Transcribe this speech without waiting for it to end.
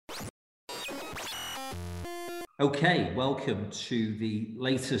Okay, welcome to the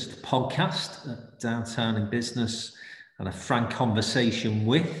latest podcast at Downtown in Business and a frank conversation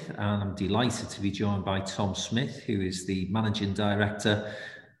with, and I'm delighted to be joined by Tom Smyth, who is the Managing Director,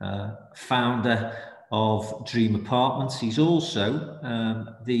 founder of Dream Apartments. He's also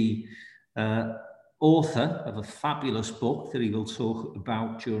the author of a fabulous book that he will talk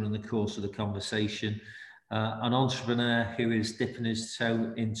about during the course of the conversation, an entrepreneur who is dipping his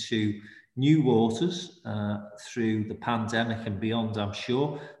toe into new waters through the pandemic and beyond, I'm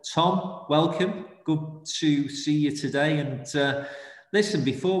sure. Tom, welcome. Good to see you today. And listen,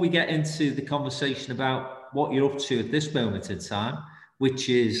 before we get into the conversation about what you're up to at this moment in time, which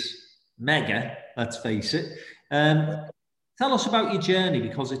is mega, let's face it, tell us about your journey,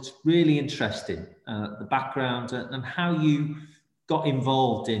 because it's really interesting, the background and how you got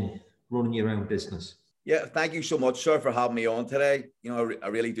involved in running your own business. Yeah, thank you so much, sir, for having me on today. I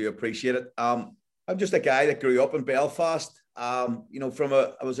really do appreciate it. I'm just a guy that grew up in Belfast. I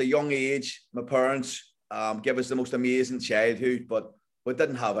was a young age, my parents gave us the most amazing childhood, but we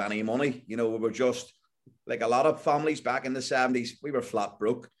didn't have any money. We were just like a lot of families back in the 70s. We were flat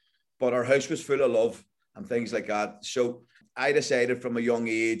broke, but our house was full of love and things like that. So I decided from a young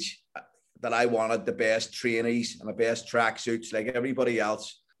age that I wanted the best trainees and the best tracksuits like everybody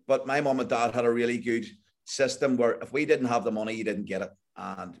else. But my mum and dad had a really good system where if we didn't have the money, you didn't get it.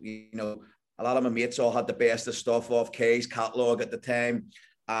 And, a lot of my mates all had the best of stuff off Kay's catalogue at the time,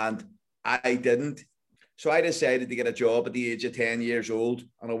 and I didn't. So I decided to get a job at the age of 10 years old,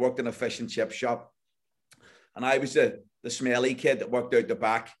 and I worked in a fish and chip shop. And I was the smelly kid that worked out the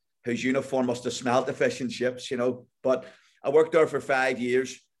back, whose uniform must have smelled the fish and chips, But I worked there for 5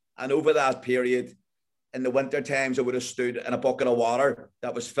 years. And over that period, in the winter times, I would have stood in a bucket of water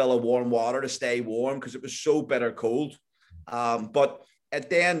that was full of warm water to stay warm because it was so bitter cold. But it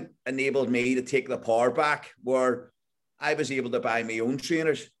then enabled me to take the power back, where I was able to buy my own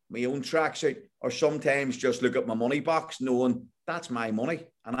trainers, my own tracksuit, or sometimes just look at my money box knowing that's my money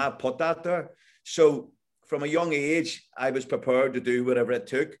and I put that there. So from a young age, I was prepared to do whatever it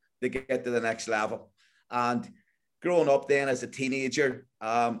took to get to the next level. And growing up then as a teenager,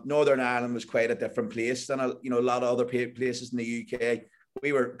 Northern Ireland was quite a different place than a lot of other places in the UK.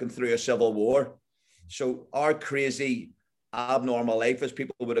 We were going through a civil war. So our crazy, abnormal life, as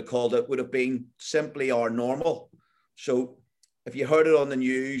people would have called it, would have been simply our normal. So if you heard it on the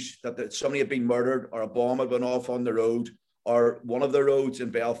news that somebody had been murdered or a bomb had gone off on the road or one of the roads in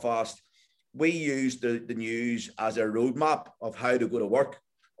Belfast, we used the news as a roadmap of how to go to work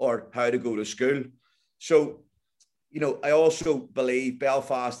or how to go to school. So I also believe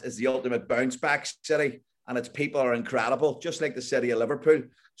Belfast is the ultimate bounce back city, and its people are incredible, just like the city of Liverpool.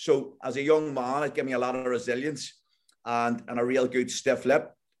 So as a young man, it gave me a lot of resilience and a real good stiff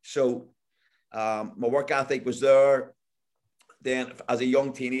lip. So my work ethic was there. Then as a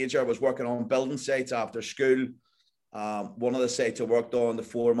young teenager, I was working on building sites after school. One of the sites I worked on, the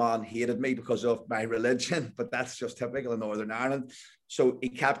foreman hated me because of my religion, but that's just typical in Northern Ireland. So he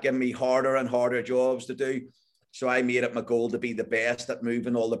kept giving me harder and harder jobs to do. So I made it my goal to be the best at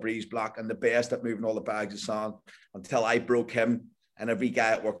moving all the breeze block and the best at moving all the bags of sand until I broke him. And every guy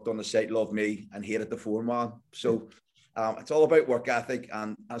that worked on the site loved me and hated the foreman. So it's all about work ethic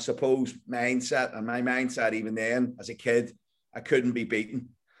and I suppose mindset. And my mindset, even then, as a kid, I couldn't be beaten.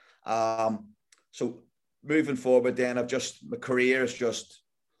 So moving forward, then my career has just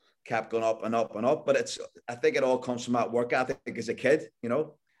kept going up and up and up. But I think it all comes from that work ethic as a kid,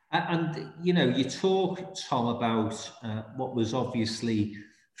 And, you talk, Tom, about what was obviously,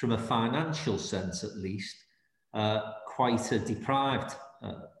 from a financial sense at least, quite a deprived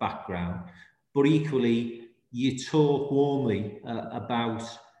background. But equally, you talk warmly about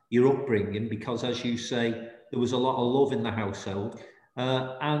your upbringing because, as you say, there was a lot of love in the household.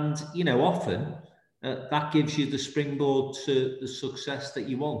 And, often that gives you the springboard to the success that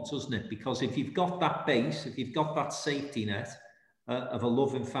you want, doesn't it? Because if you've got that base, if you've got that safety net, of a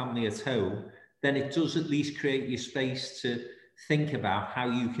loving family at home, then it does at least create your space to think about how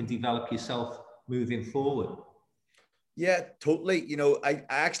you can develop yourself moving forward. Yeah, totally. I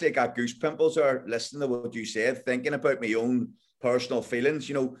actually got goose pimples there listening to what you said, thinking about my own personal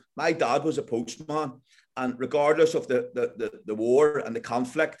feelings. My dad was a postman, and regardless of the war and the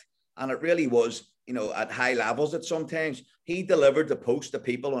conflict, and it really was, at high levels at sometimes, he delivered the post to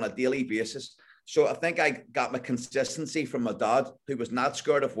people on a daily basis. So I think I got my consistency from my dad, who was not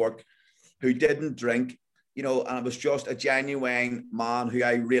scared of work, who didn't drink, and it was just a genuine man who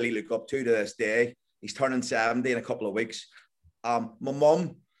I really look up to this day. He's turning 70 in a couple of weeks. My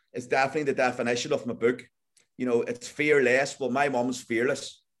mum is definitely the definition of my book. It's fearless. Well, my mum's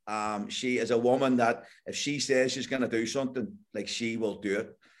fearless. She is a woman that if she says she's going to do something, like, she will do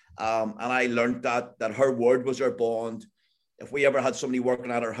it. And I learned that her word was her bond. If we ever had somebody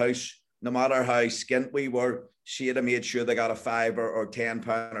working at our house, no matter how skint we were, she had made sure they got a £5 or £10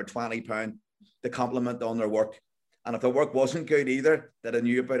 or £20 to compliment on their work. And if the work wasn't good either, that I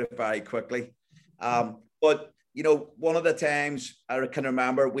knew about it very quickly. But, you know, one of the times I can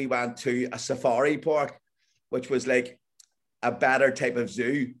remember, we went to a safari park, which was like a better type of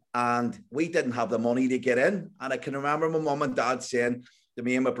zoo, and we didn't have the money to get in. And I can remember my mum and dad saying to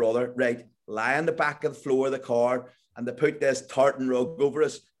me and my brother, right, lie on the back of the floor of the car, and they put this tartan rug over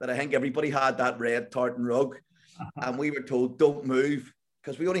us that I think everybody had, that red tartan rug. And we were told, don't move,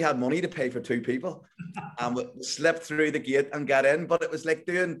 because we only had money to pay for 2 people. And we slipped through the gate and got in. But it was like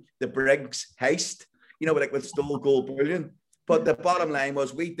doing the Briggs heist, you know, like with stole gold bullion. But the bottom line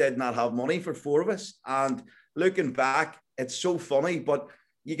was, we did not have money for 4 of us. And looking back, it's so funny, but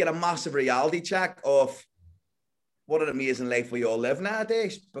you get a massive reality check of what an amazing life we all live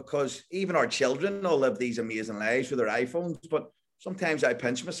nowadays, because even our children all live these amazing lives with their iPhones. But sometimes I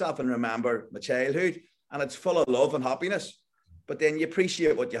pinch myself and remember my childhood, and it's full of love and happiness. But then you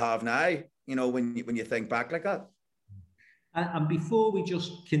appreciate what you have now, you know, when you think back like that. And before we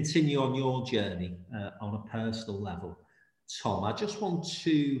just continue on your journey on a personal level, Tom, I just want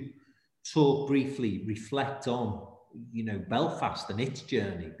to talk briefly, reflect on, you know, Belfast and its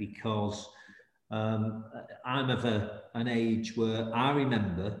journey, because I'm of an age where I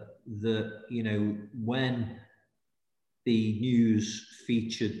remember that, you know, when the news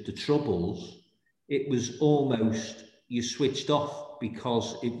featured the Troubles, it was almost, you switched off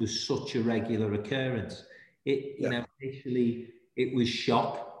because it was such a regular occurrence. You know, initially it was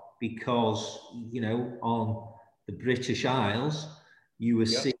shock because, you know, on the British Isles, you were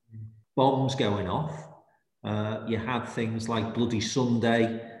seeing bombs going off. You had things like Bloody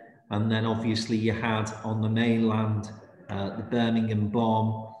Sunday, and then obviously you had on the mainland the Birmingham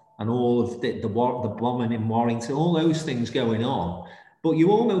bomb and all of the bombing in Warrington, all those things going on. But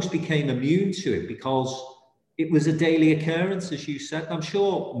you almost became immune to it because it was a daily occurrence, as you said. I'm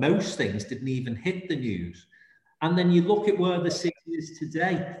sure most things didn't even hit the news. And then you look at where the city is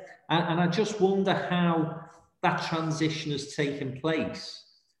today, and I just wonder how that transition has taken place,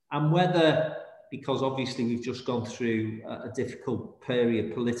 and whether, because obviously we've just gone through a difficult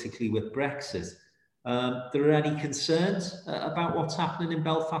period politically with Brexit, there are any concerns about what's happening in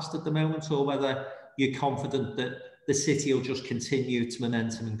Belfast at the moment, or whether you're confident that the city will just continue its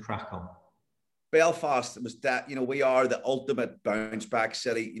momentum and crack on? Belfast was that, you know, we are the ultimate bounce back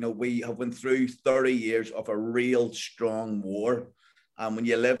city. You know, we have went through 30 years of a real strong war. And when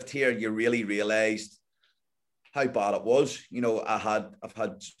you lived here, you really realized how bad it was. You know, I've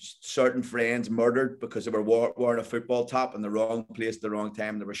had certain friends murdered because they were wearing a football top in the wrong place at the wrong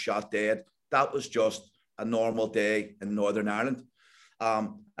time. They were shot dead. That was just a normal day in Northern Ireland.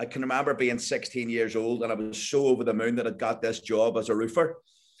 I can remember being 16 years old, and I was so over the moon that I'd got this job as a roofer.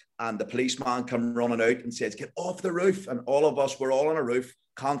 And the policeman come running out and says, get off the roof. And all of us were all on a roof,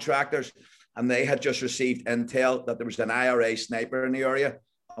 contractors, and they had just received intel that there was an IRA sniper in the area,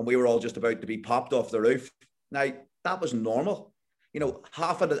 and we were all just about to be popped off the roof. Now, that was normal. You know,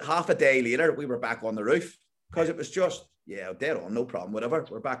 half a day later, we were back on the roof, because it was just, yeah, dead on, no problem, whatever.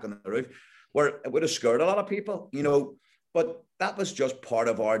 We're back on the roof. Where it would have scared a lot of people, you know, but that was just part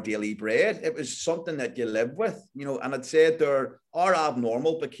of our daily bread. It was something that you live with, you know, and I'd said our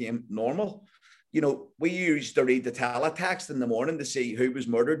abnormal became normal. You know, we used to read the teletext in the morning to see who was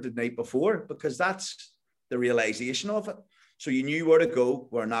murdered the night before, because that's the realization of it. So you knew where to go,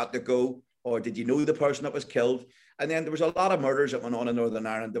 where not to go, or did you know the person that was killed? And then there was a lot of murders that went on in Northern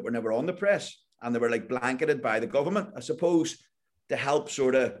Ireland that were never on the press, and they were like blanketed by the government, I suppose, to help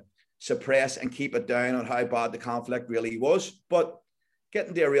sort of suppress and keep it down on how bad the conflict really was. But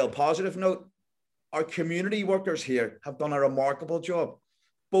getting to a real positive note, our community workers here have done a remarkable job.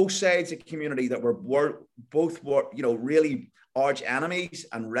 Both sides of the community that were you know, really arch enemies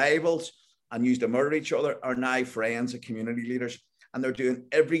and rivals and used to murder each other are now friends and community leaders. And they're doing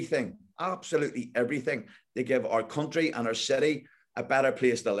everything, absolutely everything, to give our country and our city a better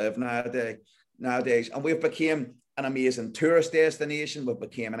place to live nowadays. And we've become an amazing tourist destination. We've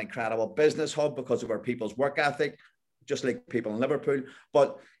become an incredible business hub because of our people's work ethic, just like people in Liverpool.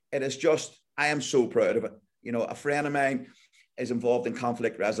 But it is just, I am so proud of it. You know, a friend of mine is involved in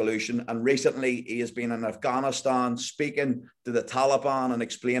conflict resolution, and recently he has been in Afghanistan speaking to the Taliban and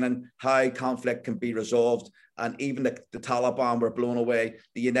explaining how conflict can be resolved. And even the Taliban were blown away.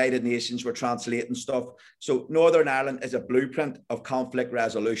 The United Nations were translating stuff. So Northern Ireland is a blueprint of conflict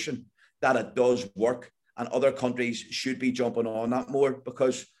resolution, that it does work. and other countries should be jumping on that more,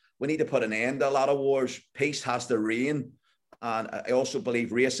 because we need to put an end to a lot of wars. Peace has to reign. And I also believe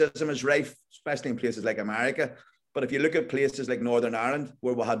racism is rife, especially in places like America. But if you look at places like Northern Ireland,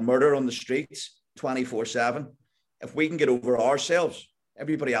 where we had murder on the streets 24/7, if we can get over ourselves,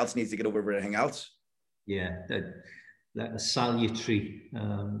 everybody else needs to get over everything else. Yeah, that's salutary.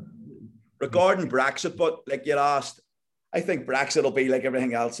 Regarding Brexit, but like you asked, I think Brexit will be like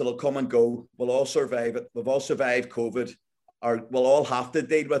everything else. It'll come and go. We'll all survive it. We've all survived COVID. Or we'll all have to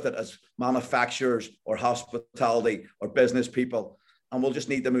deal with it as manufacturers or hospitality or business people. And we'll just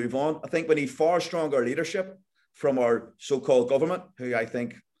need to move on. I think we need far stronger leadership from our so-called government, who I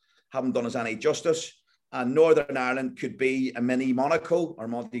think haven't done us any justice. And Northern Ireland could be a mini Monaco or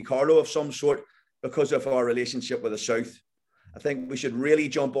Monte Carlo of some sort because of our relationship with the South. I think we should really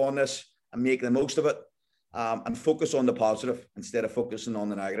jump on this and make the most of it, and focus on the positive instead of focusing on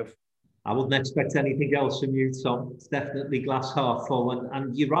the negative. I wouldn't expect anything else from you, Tom. It's definitely glass half full.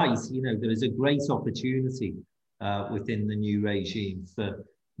 And you're right, there is a great opportunity within the new regime for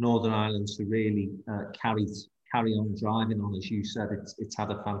Northern Ireland to really carry on driving on. As you said, it's had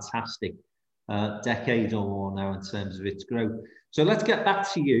a fantastic decade or more now in terms of its growth. So let's get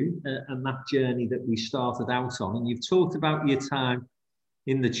back to you and that journey that we started out on. And you've talked about your time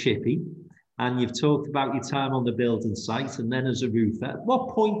in the chippy, and you've talked about your time on the building site and then as a roofer. At what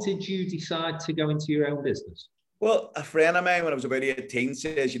point did you decide to go into your own business? Well, a friend of mine when I was about 18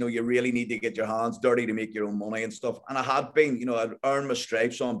 says, you really need to get your hands dirty to make your own money and stuff. And I had been, I'd earned my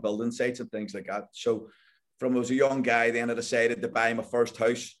stripes on building sites and things like that. So from I was a young guy, then I decided to buy my first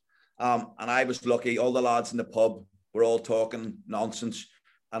house. And I was lucky. All the lads in the pub were all talking nonsense.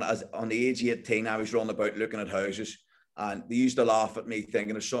 And as on the age of 18, I was running about looking at houses. And they used to laugh at me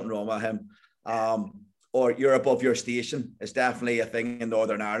thinking there's something wrong with him. Or you're above your station. It's definitely a thing in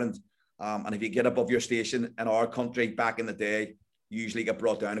Northern Ireland. And if you get above your station in our country back in the day, you usually get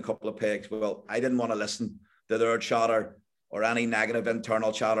brought down a couple of pegs. Well, I didn't want to listen to their chatter or any negative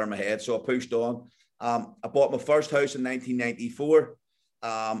internal chatter in my head. So I pushed on. I bought my first house in 1994.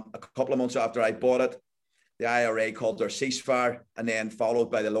 A couple of months after I bought it, the IRA called their ceasefire, and then followed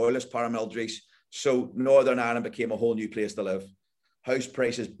by the loyalist paramilitaries. So Northern Ireland became a whole new place to live. House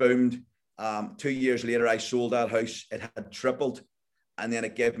prices boomed. 2 years later, I sold that house. It had tripled. And then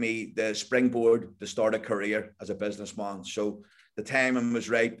it gave me the springboard to start a career as a businessman. So the timing was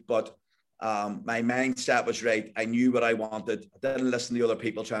right, but my mindset was right. I knew what I wanted. I didn't listen to other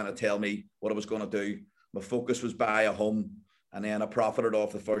people trying to tell me what I was going to do. My focus was buy a home, and then I profited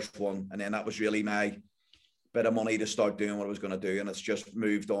off the first one. And then that was really my bit of money to start doing what I was going to do. And it's just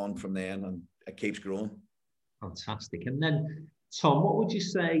moved on from then, and it keeps growing. Fantastic. And then, Tom, what would you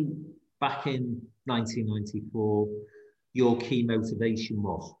say back in 1994, your key motivation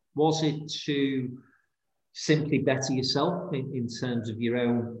was? Was it to simply better yourself in terms of your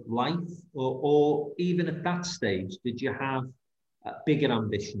own life? Or even at that stage, did you have bigger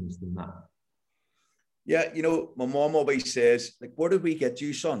ambitions than that? Yeah, my mom always says, like, where did we get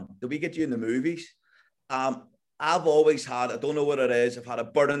you, son? Did we get you in the movies? I've always had, I don't know what it is, I've had a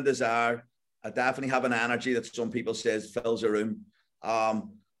burning desire. I definitely have an energy that some people says fills a room.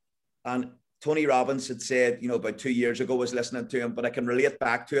 And Tony Robbins had said, about 2 years ago, I was listening to him, but I can relate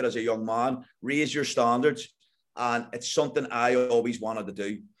back to it as a young man. Raise your standards. And it's something I always wanted to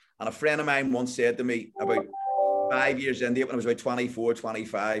do. And a friend of mine once said to me about 5 years into it, when I was about 24,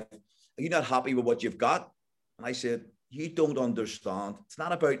 25, are you not happy with what you've got? And I said, you don't understand. It's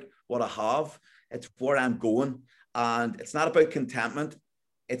not about what I have. It's where I'm going. And it's not about contentment.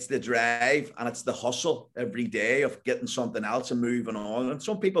 It's the drive and it's the hustle every day of getting something else and moving on. And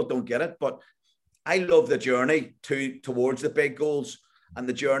some people don't get it, but I love the journey towards the big goals. And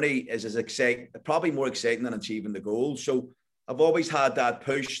the journey is as exciting, probably more exciting than achieving the goals. So I've always had that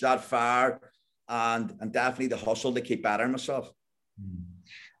push, that fire, and definitely the hustle to keep bettering myself.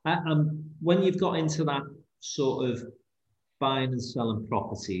 When you've got into that sort of buying and selling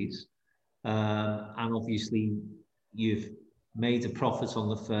properties, and obviously you've made a profit on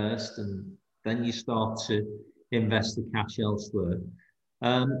the first, and then you start to invest the cash elsewhere.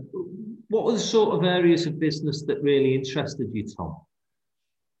 What were the sort of areas of business that really interested you, Tom?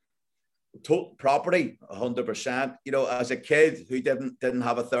 Property, 100%. As a kid who didn't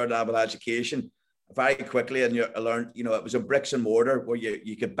have a third level education, very quickly and I learned, it was a bricks and mortar where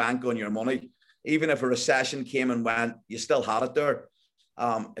you could bank on your money. Even if a recession came and went, you still had it there.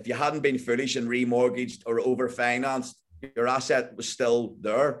 If you hadn't been foolish and remortgaged or overfinanced, your asset was still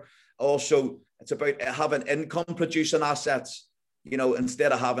there. Also, it's about having income producing assets,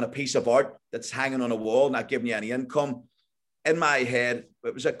 instead of having a piece of art that's hanging on a wall, not giving you any income. in my head,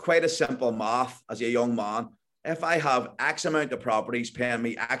 it was quite a simple math as a young man. If I have X amount of properties paying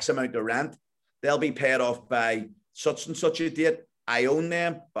me X amount of rent, they'll be paid off by such and such a date. I own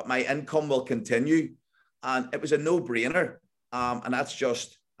them, but my income will continue. And it was a no-brainer. And that's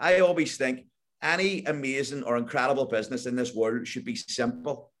just, I always think any amazing or incredible business in this world should be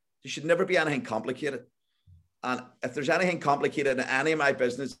simple. There should never be anything complicated. And if there's anything complicated in any of my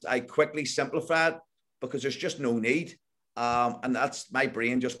business, I quickly simplify it because there's just no need. And that's, my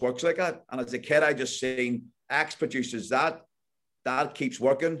brain just works like that. And as a kid, I just seen X produces that keeps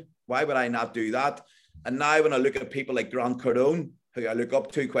working. Why would I not do that? And now when I look at people like Grant Cardone, who I look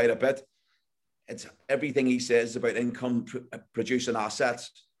up to quite a bit, it's everything he says about income producing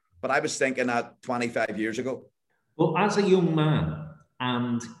assets. But I was thinking that 25 years ago. Well, as a young man,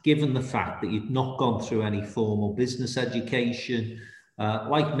 and given the fact that you've not gone through any formal business education,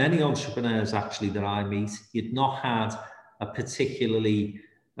 like many entrepreneurs actually that I meet, you'd not had a particular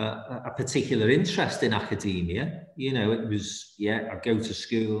interest in academia. You know, it was, yeah, I'd go to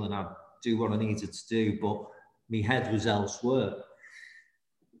school and I'd do what I needed to do, but my head was elsewhere.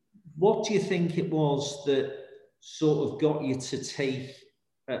 What do you think it was that sort of got you to take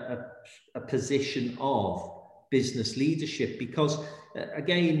a position of business leadership? Because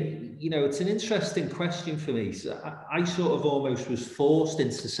again, you know, it's an interesting question for me. So I sort of almost was forced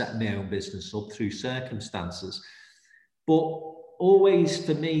into setting my own business up through circumstances. But always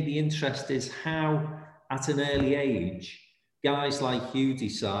for me, the interest is how at an early age, guys like you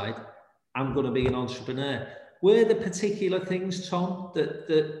decide, I'm going to be an entrepreneur. Were there particular things, Tom,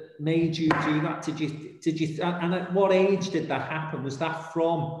 that made you do that? Did you, and at what age did that happen? Was that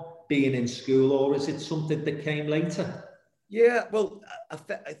from being in school, or is it something that came later? Yeah, well, I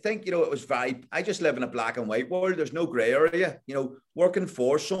think, you know, it was I just live in a black and white world. There's no gray area. You know, working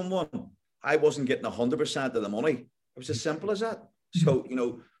for someone, I wasn't getting 100% of the money. It was as simple as that. So, you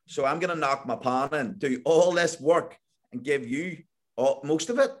know, so I'm going to knock my pan in, do all this work and give you most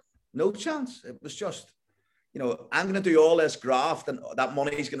of it. No chance. It was just, you know, I'm going to do all this graft and that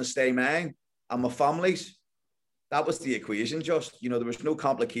money is going to stay mine and my family's. That was the equation. Just, you know, there was no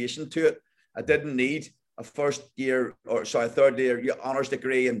complication to it. I didn't need a third year honours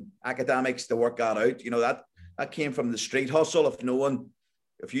degree in academics to work that out. You know, that came from the street hustle.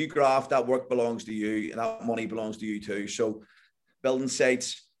 If you graft, that work belongs to you and that money belongs to you too. So building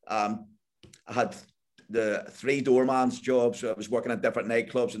sites, I had the 3 doorman's jobs. So I was working at different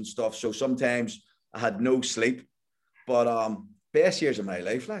nightclubs and stuff. So sometimes I had no sleep, but best years of my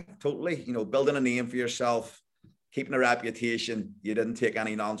life, like totally, you know, building a name for yourself, keeping a reputation, you didn't take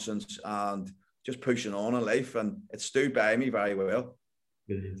any nonsense and just pushing on in life. And it stood by me very well.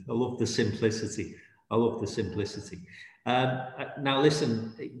 Brilliant. I love the simplicity. Now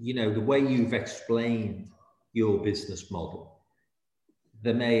listen, you know, the way you've explained your business model,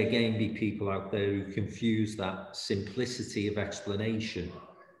 there may again be people out there who confuse that simplicity of explanation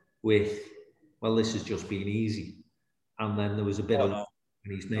with, well, this has just been easy. And then there was a bit of,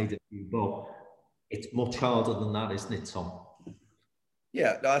 and he's made it, but it's much harder than that, isn't it, Tom?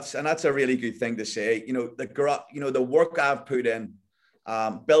 Yeah, that's a really good thing to say. You know, the work I've put in,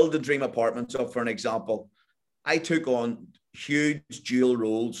 building dream apartments up, for an example, I took on huge dual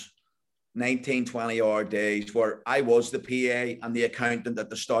roles, 19, 20-hour days where I was the PA and the accountant at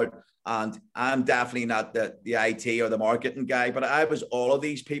the start. And I'm definitely not the IT or the marketing guy, but I was all of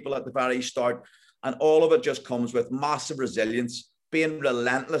these people at the very start. And all of it just comes with massive resilience, being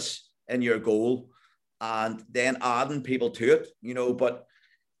relentless in your goal, and then adding people to it, you know. But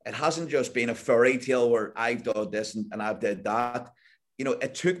it hasn't just been a fairy tale where I've done this and I've did that. You know,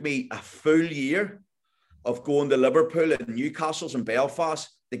 it took me a full year of going to Liverpool and Newcastle's and Belfast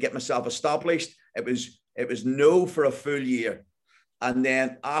to get myself established. It was no for a full year. And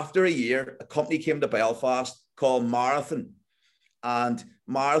then after a year, a company came to Belfast called Marathon. And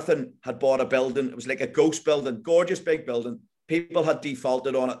Marathon had bought a building. It was like a ghost building, gorgeous big building. People had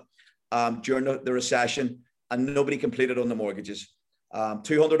defaulted on it during the recession, and nobody completed on the mortgages.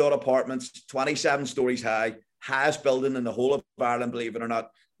 200 odd apartments, 27 stories high, highest building in the whole of Ireland, believe it or not,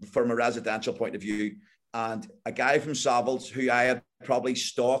 from a residential point of view. And a guy from Savills, who I had probably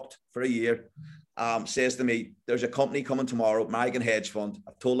stalked for a year, says to me, there's a company coming tomorrow, American hedge fund.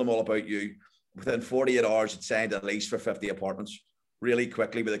 I've told them all about you. Within 48 hours, it signed a lease for 50 apartments really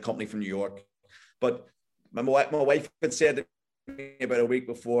quickly with a company from New York. But my wife had said to me about a week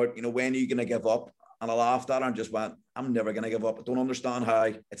before, you know, when are you going to give up? And I laughed at her and just went, I'm never going to give up. I don't understand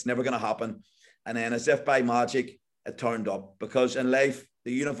how. It's never going to happen. And then as if by magic, it turned up. Because in life,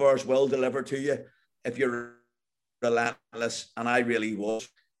 the universe will deliver to you if you're relentless. And I really was.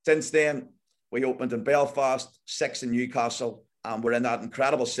 Since then, We opened in Belfast, 6 in Newcastle, and we're in that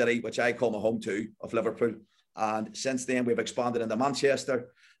incredible city, which I call my home too, of Liverpool. And since then, we've expanded into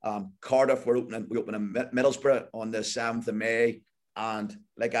Manchester, Cardiff. We open in Middlesbrough on the 7th of May. And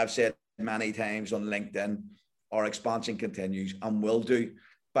like I've said many times on LinkedIn, our expansion continues and will do.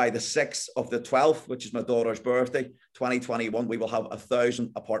 By the 6th of the 12th, which is my daughter's birthday, 2021, we will have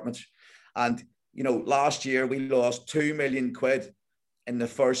 1,000 apartments. And, you know, last year we lost 2 million quid in the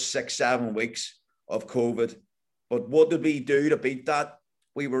first 6-7 weeks of COVID. But what did we do to beat that?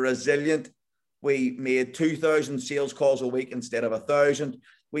 We were resilient. We made 2,000 sales calls a week instead of 1,000.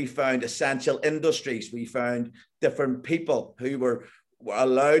 We found essential industries. We found different people who were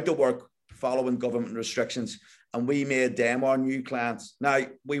allowed to work following government restrictions, and we made them our new clients. Now,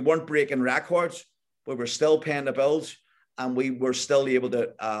 we weren't breaking records, but we're still paying the bills, and we were still able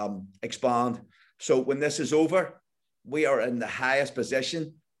to expand. So when this is over, we are in the highest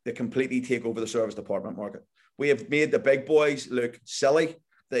position to completely take over the service department market. We have made the big boys look silly.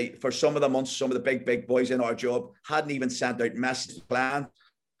 For some of the months, some of the big boys in our job hadn't even sent out message plan.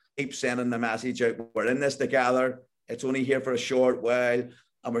 Keep sending the message out. We're in this together. It's only here for a short while.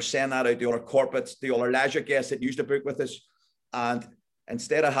 And we're sending that out to all our corporates, to all our leisure guests that used to book with us. And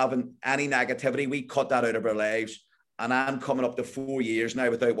instead of having any negativity, we cut that out of our lives. And I'm coming up to 4 years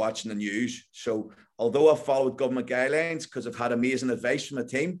now without watching the news. So although I've followed government guidelines because I've had amazing advice from the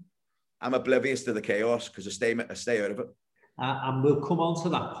team, I'm oblivious to the chaos because I stay out of it. And we'll come on to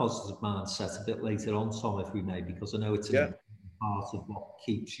that positive mindset a bit later on, Tom, if we may, because I know it's a part of what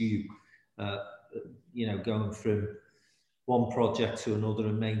keeps you, going from one project to another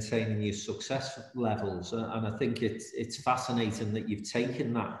and maintaining your success levels. And I think it's fascinating that you've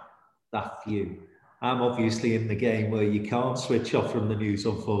taken that view. I'm obviously in the game where you can't switch off from the news,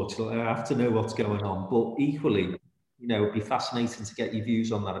 unfortunately. I have to know what's going on. But equally, it'd be fascinating to get your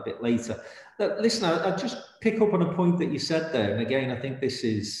views on that a bit later. Listen, I'll just pick up on a point that you said there. And again, I think this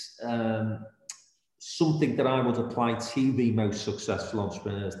is something that I would apply to the most successful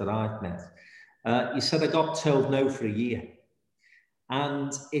entrepreneurs that I've met. You said I got told no for a year.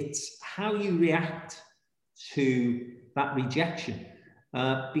 And it's how you react to that rejection.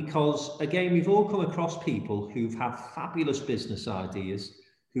 Because again, we've all come across people who've had fabulous business ideas,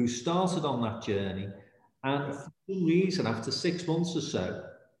 who started on that journey, and for some reason, after 6 months or so,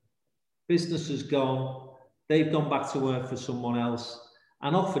 business has gone, they've gone back to work for someone else.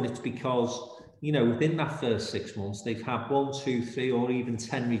 And often it's because, within that first 6 months, they've had 1, 2, 3, or even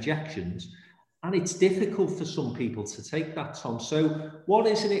 10 rejections. And it's difficult for some people to take that, Tom. So what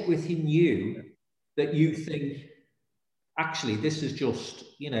is it within you that you think, actually, this is just,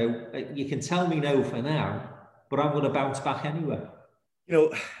 you can tell me no for now, but I'm going to bounce back anyway?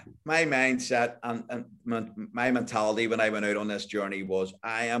 My mindset and my mentality when I went out on this journey was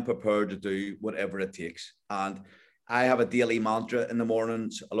I am prepared to do whatever it takes. And I have a daily mantra in the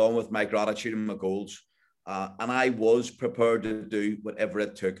mornings, along with my gratitude and my goals. And I was prepared to do whatever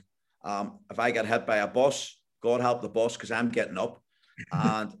it took. If I get hit by a bus, God help the bus, because I'm getting up.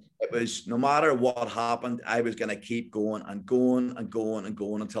 And it was, no matter what happened, I was going to keep going and going and going and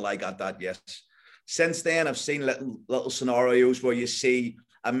going until I got that yes. Since then, I've seen little scenarios where you see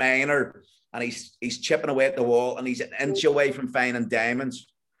a miner and he's chipping away at the wall and he's an inch away from finding diamonds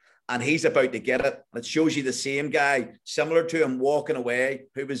and he's about to get it. And it shows you the same guy, similar to him, walking away,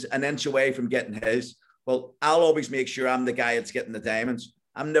 who was an inch away from getting his. Well, I'll always make sure I'm the guy that's getting the diamonds.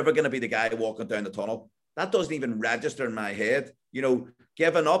 I'm never going to be the guy walking down the tunnel. That doesn't even register in my head.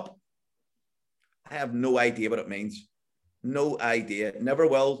 Giving up, I have no idea what it means. No idea. Never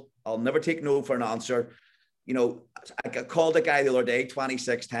will. I'll never take no for an answer. I called a guy the other day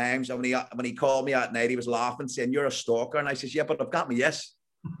 26 times. And when he called me at night, he was laughing, saying, "You're a stalker." And I says, "Yeah, but I've got me yes."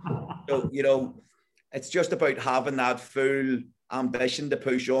 So, it's just about having that full ambition to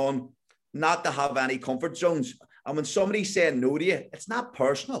push on, not to have any comfort zones. And when somebody's saying no to you, it's not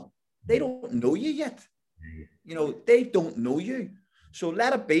personal. They don't know you yet. They don't know you. So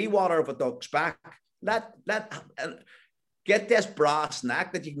let it be water of a duck's back. Get this brass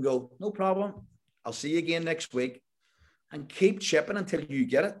neck that you can go, no problem, I'll see you again next week, and keep chipping until you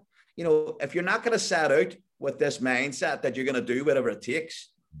get it. If you're not going to set out with this mindset that you're going to do whatever it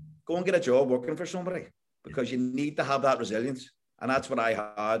takes, go and get a job working for somebody, because you need to have that resilience. And that's what I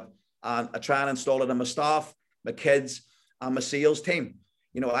had. And I try and install it in my staff, my kids, and my sales team.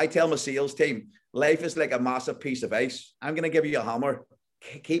 I tell my sales team, life is like a massive piece of ice. I'm going to give you a hammer.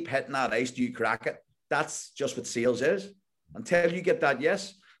 Keep hitting that ice till you crack it. That's just what sales is. Until you get that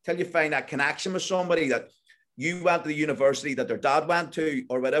yes, till you find that connection with somebody that you went to the university that their dad went to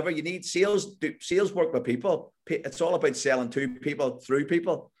or whatever, you need sales work with people. It's all about selling to people, through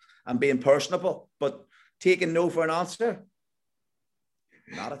people. and being personable, but taking no for an answer,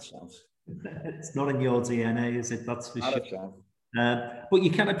 not a chance. It's not in your DNA, is it? That's for Not sure. a chance. But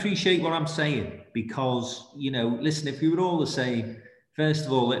you can appreciate what I'm saying, because, you know, listen, if we were all the same, first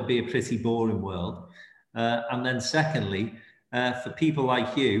of all, it'd be a pretty boring world. And then secondly, for people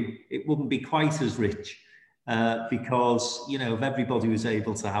like you, it wouldn't be quite as rich, because, you know, if everybody was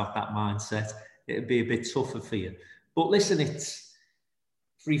able to have that mindset, it'd be a bit tougher for you. But listen, it's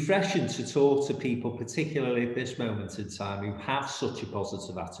refreshing to talk to people, particularly at this moment in time, who have such a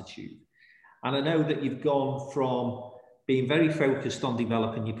positive attitude. And I know that you've gone from being very focused on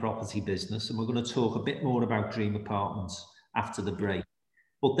developing your property business, and we're going to talk a bit more about Dream Apartments after the break.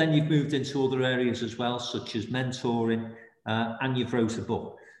 But then you've moved into other areas as well, such as mentoring, and you've wrote a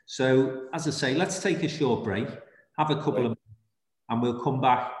book. So, as I say, let's take a short break, have a couple of, and we'll come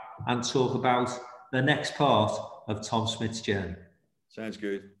back and talk about the next part of Tom Smyth's journey. Sounds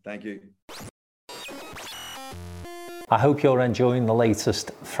good. Thank you. I hope you're enjoying the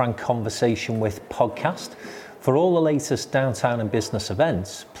latest Frank Conversation With podcast. For all the latest downtown and business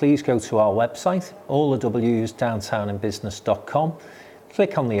events, please go to our website, allthews.downtownandbusiness.com.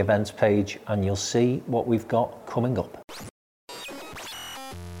 Click on the events page and you'll see what we've got coming up.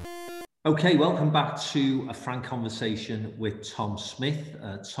 Okay, welcome back to a Frank Conversation with Tom Smyth.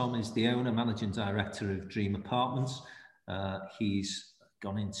 Tom is the owner, managing director of Dream Apartments. He's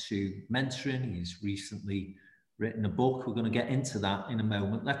gone into mentoring. He's recently written a book. We're going to get into that in a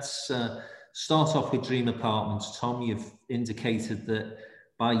moment. Let's start off with Dream Apartments. Tom, you've indicated that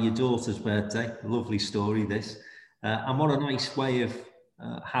by your daughter's birthday, lovely story this, and what a nice way of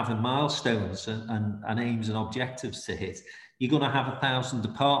having milestones and aims and objectives to hit. You're going to have 1,000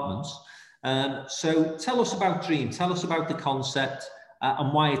 apartments. So tell us about Dream, tell us about the concept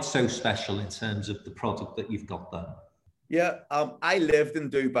and why it's so special in terms of the product that you've got there. Yeah, I lived in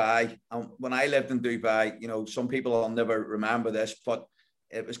Dubai. When I lived in Dubai, you know, some people will never remember this, but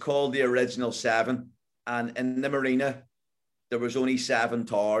it was called the Original Seven. And in the marina, there was only 7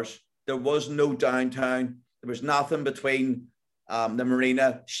 towers. There was no downtown. There was nothing between the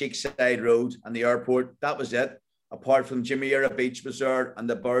marina, Sheikh Road, and the airport. That was it. Apart from Jumeirah Beach Resort and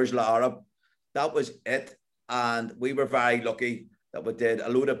the Burj Al Arab, that was it. And we were very lucky that we did a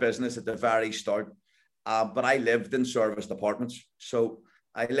load of business at the very start. But I lived in serviced apartments. So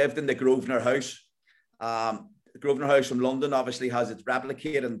I lived in the Grosvenor House. The Grosvenor House from London obviously has its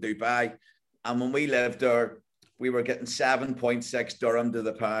replicate in Dubai. And when we lived there, we were getting 7.6 dirham to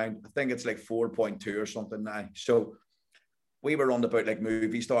the pound. I think it's like 4.2 or something now. So we were on about like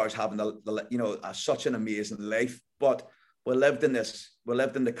movie stars having such an amazing life. But we lived in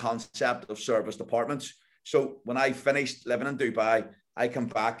the concept of serviced apartments. So when I finished living in Dubai, I come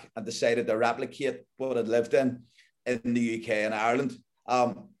back and decided to replicate what I'd lived in the UK and Ireland.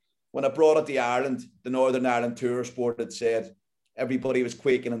 When I brought it to Ireland, the Northern Ireland Tourist Board had said everybody was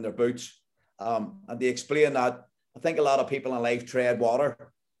quaking in their boots. And they explained that I think a lot of people in life tread water.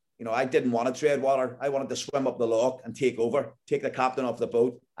 You know, I didn't want to tread water. I wanted to swim up the loch and take the captain off the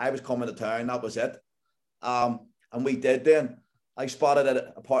boat. I was coming to town. That was it. And we did then. I spotted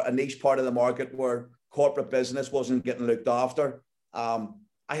a niche part of the market where corporate business wasn't getting looked after. I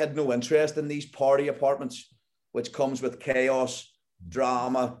had no interest in these party apartments, which comes with chaos,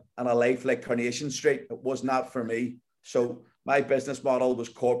 drama, and a life like Coronation Street. It was not for me. So my business model was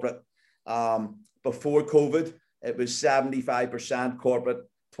corporate. Before COVID, it was 75% corporate,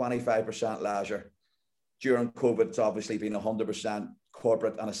 25% leisure. During COVID, it's obviously been 100%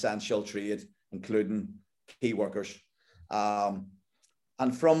 corporate and essential trade, including key workers.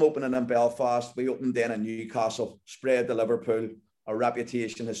 And from opening in Belfast, we opened then in Newcastle, spread to Liverpool. Our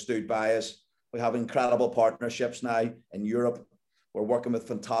reputation has stood by us. We have incredible partnerships now in Europe. We're working with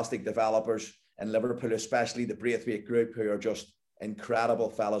fantastic developers in Liverpool, especially the Braithwaite Group, who are just incredible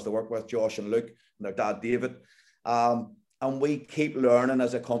fellas to work with, Josh and Luke, and their dad, David. And we keep learning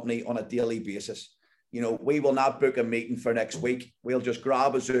as a company on a daily basis. You know, we will not book a meeting for next week. We'll just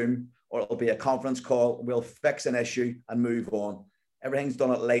grab a Zoom or it'll be a conference call. We'll fix an issue and move on. Everything's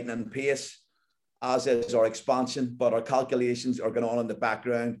done at lightning pace, as is our expansion, but our calculations are going on in the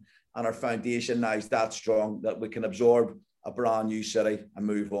background and our foundation now is that strong that we can absorb a brand new city and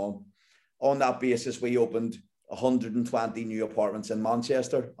move on. On that basis, we opened 120 new apartments in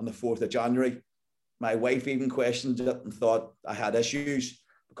Manchester on the 4th of January. My wife even questioned it and thought I had issues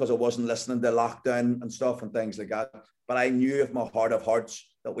because I wasn't listening to lockdown and stuff and things like that. But I knew in my heart of hearts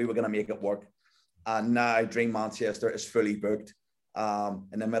that we were going to make it work. And now Dream Manchester is fully booked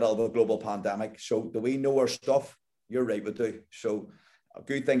in the middle of a global pandemic. So do we know our stuff? You're right, we do. So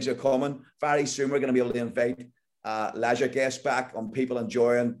good things are coming. Very soon we're going to be able to invite leisure guests back on people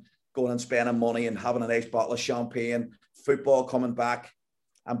enjoying going and spending money and having a nice bottle of champagne, football coming back.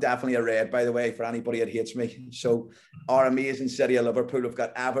 I'm definitely a red, by the way, for anybody that hates me. So our amazing city of Liverpool, we've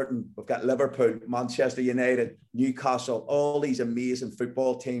got Everton, we've got Liverpool, Manchester United, Newcastle, all these amazing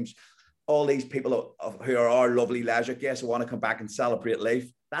football teams, all these people who are our lovely leisure guests who want to come back and celebrate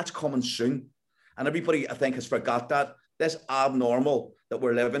life. That's coming soon. And everybody, I think, has forgot that. This abnormal that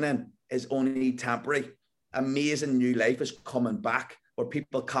we're living in is only temporary. Amazing new life is coming back, where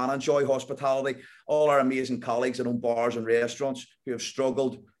people can enjoy hospitality. All our amazing colleagues that own bars and restaurants who have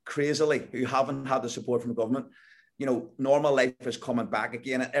struggled crazily, who haven't had the support from the government. You know, normal life is coming back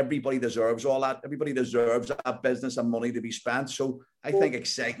again, and everybody deserves all that. Everybody deserves that business and money to be spent. So I think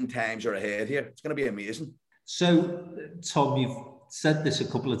exciting times are ahead here. It's going to be amazing. So, Tom, you've said this a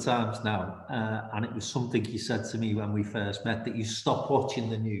couple of times now, and it was something you said to me when we first met, that you stopped watching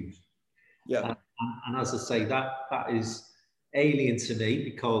the news. Yeah. And as I say, that is alien to me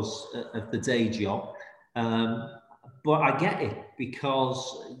because of the day job. But I get it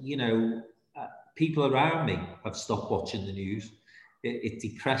because, you know, people around me have stopped watching the news. It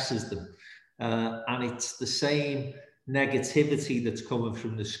depresses them. And it's the same negativity that's coming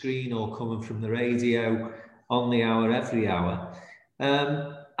from the screen or coming from the radio on the hour, every hour.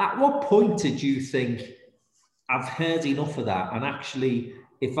 At what point did you think, I've heard enough of that, and actually,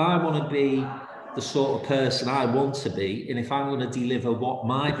 if I want to be the sort of person I want to be, and if I'm going to deliver what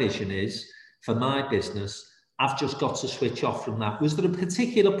my vision is for my business, I've just got to switch off from that? Was there a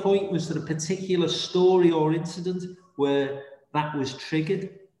particular point, was there a particular story or incident where that was triggered?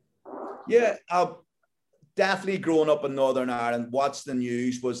 Yeah, definitely growing up in Northern Ireland, watch the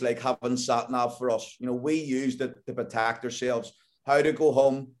news was like having sat nav for us. You know, we used it to protect ourselves, how to go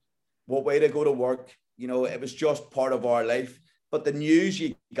home, what way to go to work. You know, it was just part of our life. But the news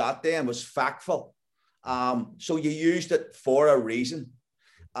you got then was factful. So you used it for a reason.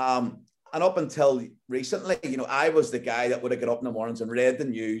 And up until recently, you know, I was the guy that would have got up in the mornings and read the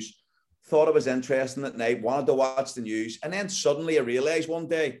news, thought it was interesting at night, wanted to watch the news. And then suddenly I realized one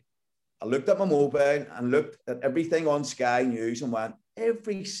day, I looked at my mobile and looked at everything on Sky News and went,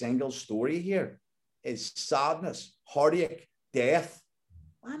 every single story here is sadness, heartache, death.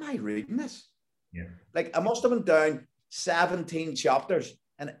 Why am I reading this? Yeah. Like, I must have been down 17 chapters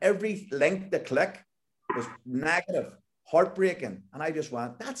and every link to click was negative, heartbreaking. And I just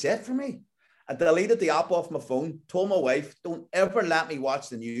went, that's it for me. I deleted the app off my phone, told my wife, don't ever let me watch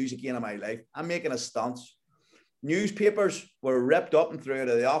the news again in my life. I'm making a stance. Newspapers were ripped up and threw out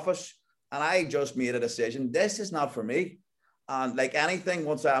of the office. And I just made a decision. This is not for me. And like anything,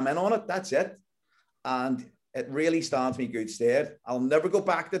 once I'm in on it, that's it. And it really stands me good stead. I'll never go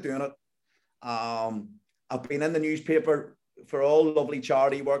back to doing it. I've been in the newspaper for all lovely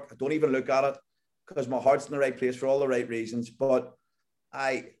charity work. I don't even look at it because my heart's in the right place for all the right reasons. But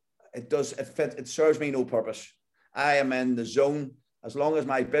it serves me no purpose. I am in the zone. As long as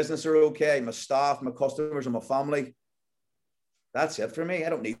my business are okay, my staff, my customers, and my family, that's it for me. I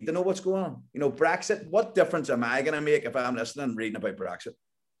don't need to know what's going on. You know, Brexit, what difference am I going to make if I'm listening and reading about Brexit?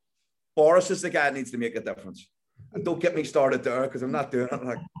 Boris is the guy that needs to make a difference. And don't get me started there because I'm not doing it.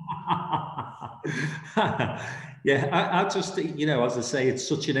 Like. Yeah, I just, you know, as I say, it's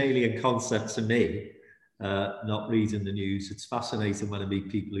such an alien concept to me, not reading the news. It's fascinating when I meet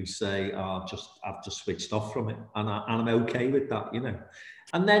people who say, oh, I've just switched off from it. And I'm okay with that, you know.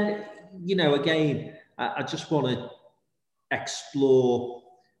 And then, you know, again, I just want to explore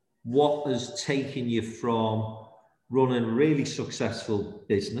what has taken you from running a really successful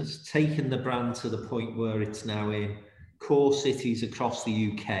business, taking the brand to the point where it's now in core cities across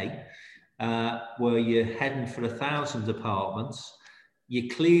the UK, where you're heading for 1,000 apartments.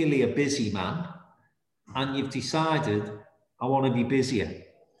 You're clearly a busy man, and you've decided, I want to be busier.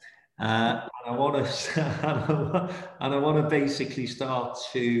 And I want to basically start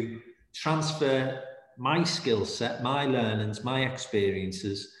to transfer my skill set, my learnings, my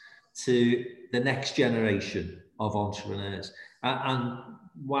experiences to the next generation of entrepreneurs. And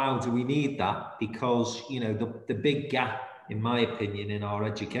wow, do we need that? Because, you know, the big gap, in my opinion, in our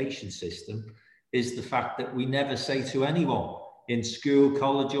education system is the fact that we never say to anyone in school,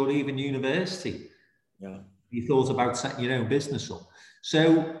 college, or even university, yeah, you thought about setting your own business up.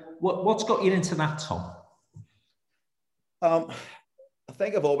 So what's got you into that, Tom? I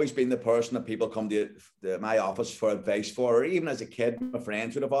think I've always been the person that people come to my office for advice for, or even as a kid, my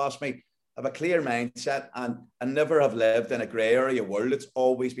friends would have asked me. I have a clear mindset and I never have lived in a grey area world. It's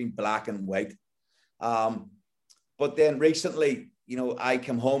always been black and white. But then recently, you know, I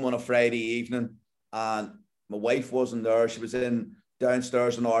came home on a Friday evening and my wife wasn't there. She was in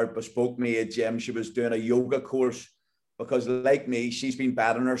downstairs in our bespoke made gym. She was doing a yoga course because like me, she's been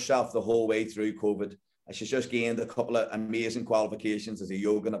battering herself the whole way through COVID. And she's just gained a couple of amazing qualifications as a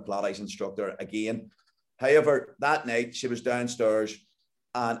yoga and a Pilates instructor again. However, that night she was downstairs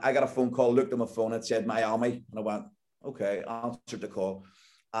and I got a phone call, looked at my phone, it said Miami. And I went, okay, I answered the call.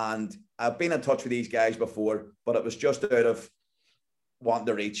 And I've been in touch with these guys before, but it was just out of wanting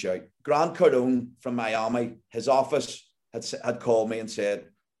to reach out. Grant Cardone from Miami, his office had called me and said,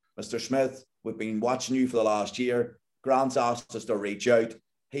 Mr. Smyth, we've been watching you for the last year. Grant's asked us to reach out.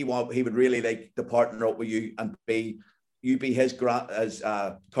 He would really like to partner up with you and be his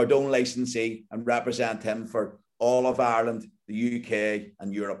Cardone licensee and represent him for all of Ireland, the UK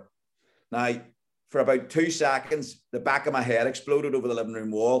and Europe. Now, for about 2 seconds, the back of my head exploded over the living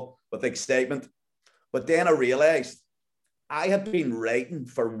room wall with excitement. But then I realized I had been writing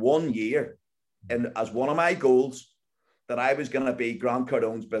for 1 year and as one of my goals that I was going to be Grant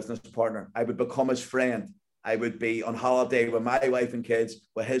Cardone's business partner. I would become his friend. I would be on holiday with my wife and kids,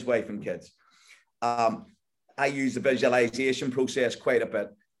 with his wife and kids. I use the visualization process quite a bit.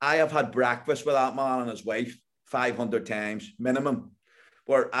 I have had breakfast with that man and his wife 500 times minimum,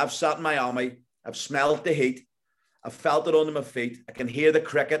 where I've sat in Miami, I've smelled the heat, I've felt it under my feet, I can hear the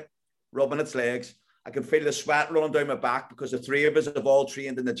cricket rubbing its legs, I can feel the sweat running down my back because the three of us have all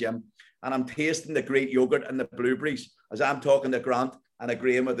trained in the gym, and I'm tasting the great yogurt and the blueberries as I'm talking to Grant and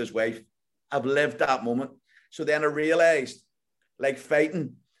agreeing with his wife. I've lived that moment. So then I realized, like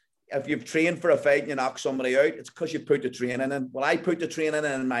fighting, if you've trained for a fight and you knock somebody out, it's because you put the training in. Well, I put the training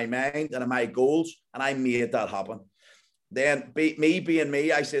in my mind and in my goals, and I made that happen. Then me being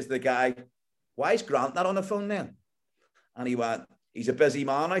me, I says to the guy, why is Grant not on the phone then? And he went, he's a busy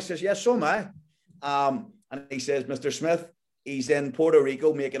man. I says, yes, so am I. And he says, Mr. Smyth, he's in Puerto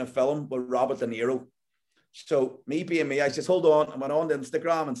Rico making a film with Robert De Niro. So me being me, I says, hold on. I went on to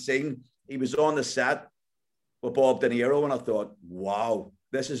Instagram and seen he was on the set with Bob De Niro. And I thought, wow,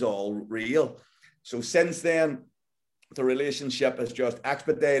 this is all real. So since then, the relationship has just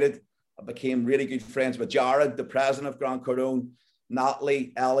expedited. I became really good friends with Jared, the president of Grant Cardone,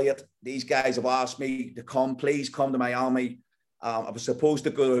 Natalie, Elliot. These guys have asked me to come, please come to Miami. I was supposed to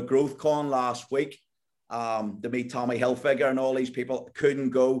go to a Growth Con last week to meet Tommy Hilfiger and all these people. Couldn't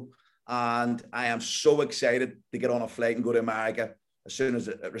go. And I am so excited to get on a flight and go to America as soon as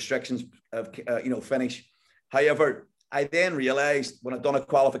the restrictions have, finish. However, I then realized when I'd done a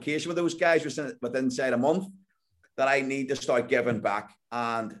qualification with those guys within inside a month that I need to start giving back.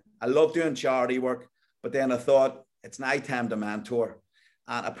 And I love doing charity work, but then I thought it's now time to mentor.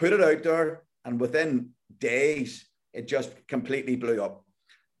 And I put it out there, and within days, it just completely blew up.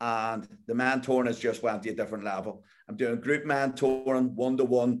 And the mentoring has just went to a different level. I'm doing group mentoring,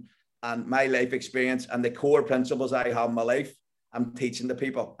 one-to-one, and my life experience and the core principles I have in my life, I'm teaching the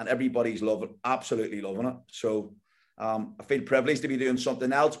people, and everybody's absolutely loving it. So I feel privileged to be doing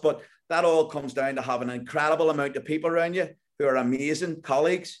something else, but that all comes down to having an incredible amount of people around you who are amazing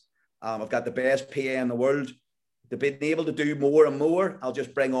colleagues. I've got the best PA in the world. To be able to do more and more, I'll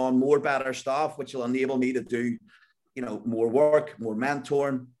just bring on more better staff, which will enable me to do, more work, more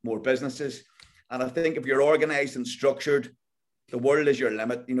mentoring, more businesses. And I think if you're organized and structured, the world is your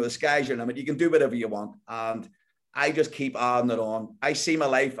limit. The sky's your limit. You can do whatever you want. And I just keep adding it on. I see my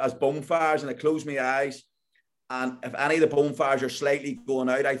life as bonfires, and I close my eyes. And if any of the bonfires are slightly going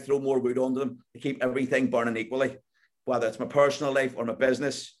out, I throw more wood under them to keep everything burning equally, whether it's my personal life or my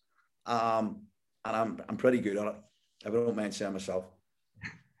business. And I'm pretty good at it, if I don't mind saying myself.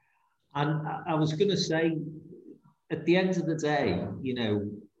 And I was going to say, at the end of the day,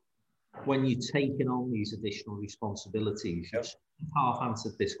 when you're taking on these additional responsibilities, yep. You've half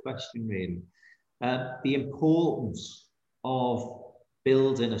answered this question really. The importance of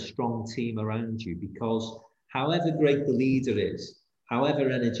building a strong team around you, because however great the leader is, however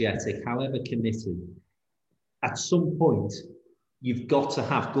energetic, however committed, at some point, you've got to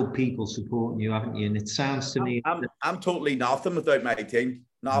have good people supporting you, haven't you? And it sounds to me... I'm totally nothing without my team.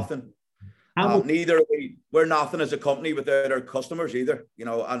 Nothing. Neither are we. We're nothing as a company without our customers either,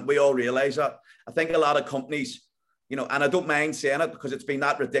 and we all realize that. I think a lot of companies, and I don't mind saying it because it's been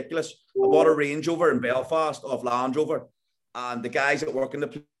that ridiculous. I bought a Range Rover in Belfast off Land Rover, and the guys that work in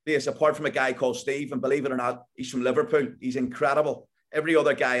the place, apart from a guy called Steve, and believe it or not, he's from Liverpool. He's incredible. Every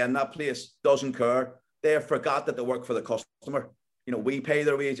other guy in that place doesn't care. They forgot that they work for the customer. We pay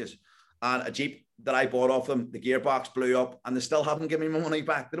their wages. And a Jeep that I bought off them, the gearbox blew up, and they still haven't given me my money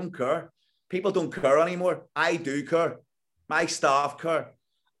back. They don't care. People don't care anymore. I do care. My staff care.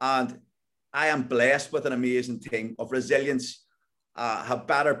 And I am blessed with an amazing team of resilience, have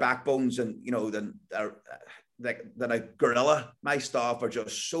better backbones than a gorilla. My staff are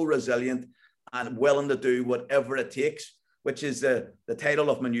just so resilient and willing to do whatever it takes, which is the title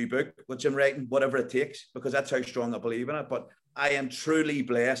of my new book, which I'm writing, Whatever It Takes, because that's how strong I believe in it. But I am truly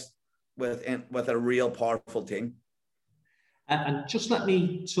blessed with a real powerful team. And just let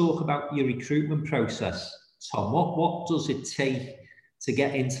me talk about your recruitment process, Tom. What does it take to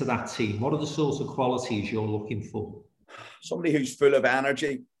get into that team? What are the sorts of qualities you're looking for? Somebody who's full of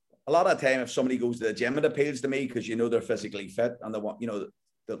energy. A lot of the time, if somebody goes to the gym, it appeals to me because they're physically fit and they want,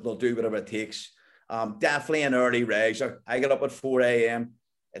 they'll do whatever it takes. Definitely an early riser. I get up at 4 a.m.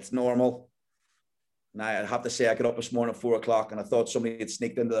 It's normal. Now, I have to say, I got up this morning at 4 o'clock and I thought somebody had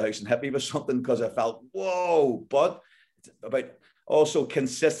sneaked into the house and hit me with something because I felt, whoa. But it's about also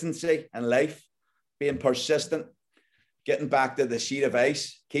consistency in life, being persistent, getting back to the sheet of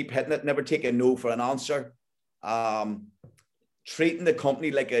ice, keep hitting it, never take a no for an answer, treating the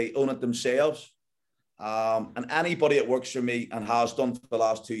company like they own it themselves. And anybody that works for me and has done for the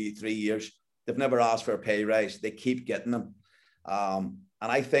last 2-3 years, they've never asked for a pay rise. They keep getting them.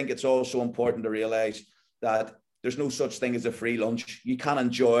 And I think it's also important to realize that there's no such thing as a free lunch. You can't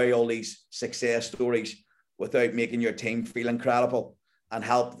enjoy all these success stories without making your team feel incredible and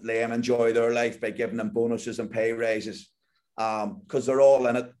help them enjoy their life by giving them bonuses and pay raises. Because they're all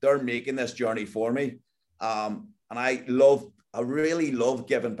in it. They're making this journey for me. And I really love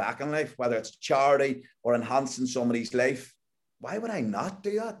giving back in life, whether it's charity or enhancing somebody's life. Why would I not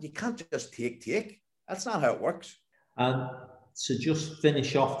do that? You can't just take. That's not how it works. To just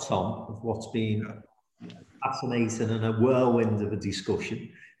finish off, Tom, of what's been fascinating and a whirlwind of a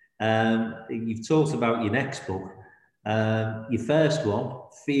discussion. You've talked about your next book. Your first one,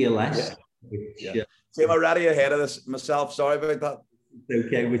 Fearless. Yeah. See, I'm already ahead of this myself. Sorry about that.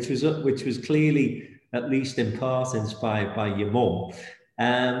 Okay, which was clearly, at least in part, inspired by your mum.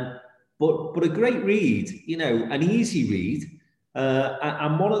 But a great read, an easy read,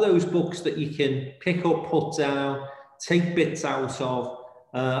 and one of those books that you can pick up, put down, take bits out of,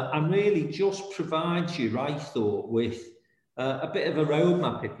 and really just provides you, I thought, with a bit of a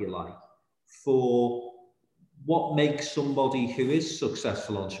roadmap, if you like, for what makes somebody who is a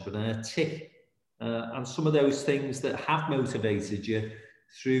successful entrepreneur tick, and some of those things that have motivated you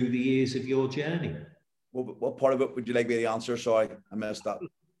through the years of your journey. What part of it would you like me to answer? Sorry, I missed that.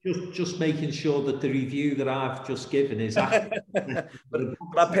 Just making sure that the review that I've just given is accurate. but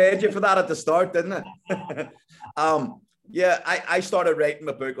I paid you for that at the start, didn't I? I started writing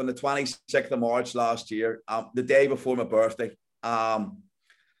my book on the 26th of March last year, the day before my birthday.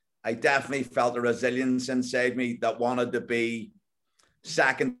 I definitely felt a resilience inside me that wanted to be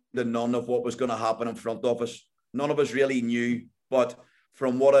second to none of what was going to happen in front of us. None of us really knew, but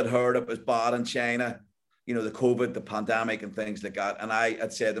from what I'd heard, it was bad in China, the COVID, the pandemic and things like that. And I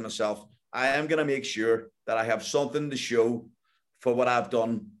had said to myself, I am going to make sure that I have something to show for what I've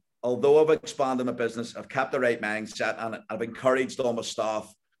done. Although I've expanded my business, I've kept the right mindset and I've encouraged all my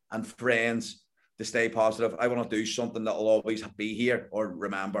staff and friends to stay positive. I want to do something that will always be here or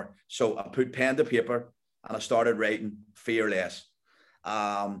remember. So I put pen to paper and I started writing Fearless.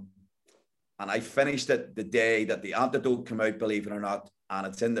 And I finished it the day that the antidote came out, believe it or not, and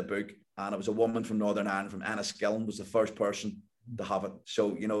it's in the book. And it was a woman from Northern Ireland, from Enniskillen, was the first person to have it.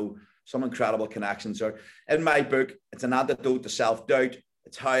 So, some incredible connections there. In my book, it's an antidote to self-doubt.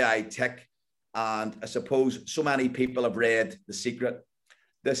 It's how I tick. And I suppose so many people have read The Secret.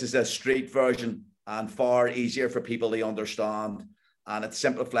 This is a street version and far easier for people to understand. And it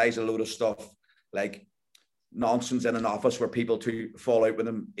simplifies a load of stuff like nonsense in an office where people to fall out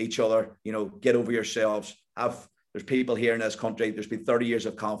with each other, get over yourselves. There's people here in this country, there's been 30 years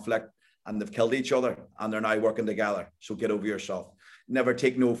of conflict and they've killed each other and they're now working together. So get over yourself. Never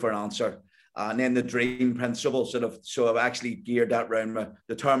take no for an answer. And then the dream principle so I've actually geared that around my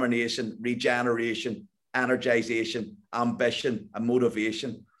determination, regeneration, energization, ambition, and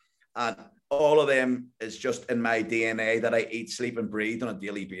motivation. And all of them is just in my DNA that I eat, sleep, and breathe on a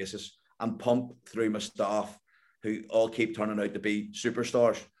daily basis and pump through my staff who all keep turning out to be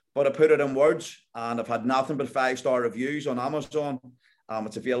superstars. But I put it in words and I've had nothing but 5-star reviews on Amazon.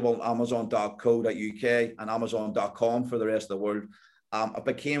 It's available on amazon.co.uk and amazon.com for the rest of the world. I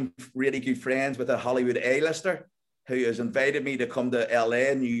became really good friends with a Hollywood A-lister who has invited me to come to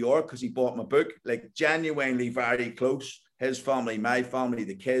LA and New York because he bought my book, like genuinely very close. His family, my family,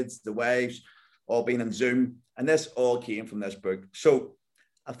 the kids, the wives, all been in Zoom. And this all came from this book. So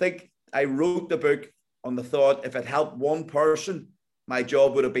I think I wrote the book on the thought, if it helped one person, my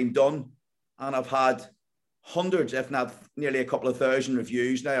job would have been done. And I've had hundreds, if not nearly a couple of thousand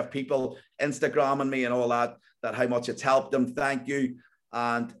reviews now of people Instagramming me and all that how much it's helped them. Thank you.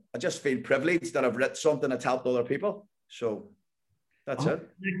 And I just feel privileged that I've written something that's helped other people. So That's it.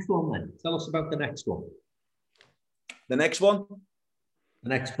 Next one then. Tell us about the next one. The next one? The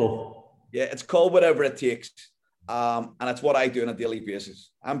next book. Yeah, it's called Whatever It Takes. And it's what I do on a daily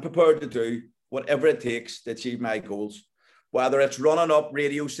basis. I'm prepared to do whatever it takes to achieve my goals. Whether it's running up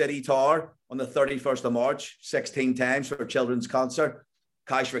Radio City Tower on the 31st of March, 16 times for a children's concert,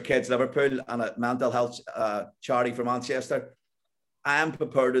 Cash for Kids Liverpool, and a mental health charity for Manchester. I am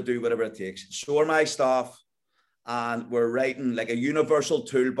prepared to do whatever it takes. So are my staff. And we're writing like a universal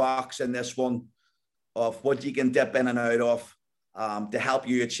toolbox in this one of what you can dip in and out of to help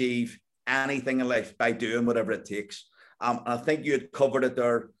you achieve anything in life by doing whatever it takes. And I think you had covered it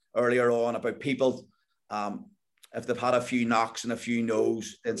there earlier on about people, if they've had a few knocks and a few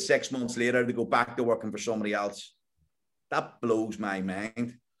no's, and 6 months later they go back to working for somebody else. That blows my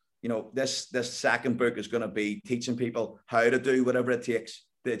mind. You know, this second book is going to be teaching people how to do whatever it takes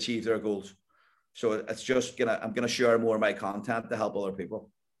to achieve their goals. So it's just I'm gonna share more of my content to help other people.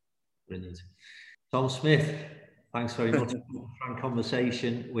 Brilliant. Tom Smyth, thanks very much for the frank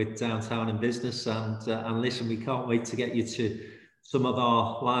conversation with Downtown in Business. And listen, we can't wait to get you to some of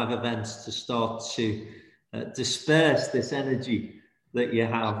our live events to start to disperse this energy that you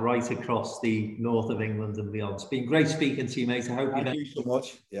have right across the north of England and beyond. It's been great speaking to you, mate. I hope Thank you so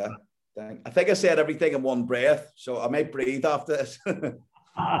much. Yeah, I think I said everything in one breath, so I might breathe after this.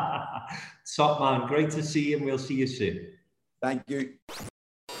 Top man, great to see you, and we'll see you soon. Thank you.